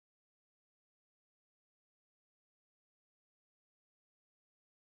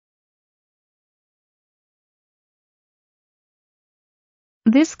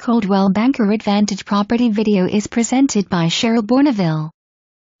This Coldwell Banker Advantage property video is presented by Cheryl Bournoville.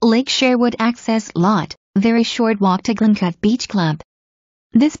 Lake Sherwood access lot, very short walk to Glencove Beach Club.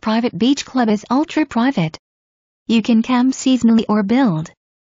 This private beach club is ultra-private. You can camp seasonally or build.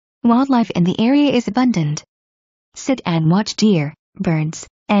 Wildlife in the area is abundant. Sit and watch deer, birds,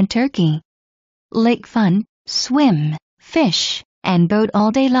 and turkey. Lake fun, swim, fish, and boat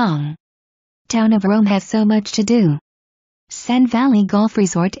all day long. Town of Rome has so much to do. Sand Valley Golf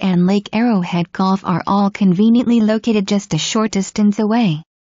Resort and Lake Arrowhead Golf are all conveniently located just a short distance away.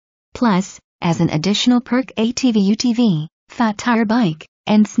 Plus, as an additional perk, ATV, UTV, fat tire bike,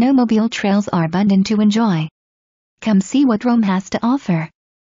 and snowmobile trails are abundant to enjoy. Come see what Rome has to offer.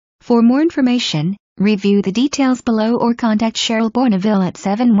 For more information, review the details below or contact Cheryl Bournoville at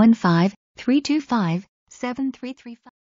 715-325-7335.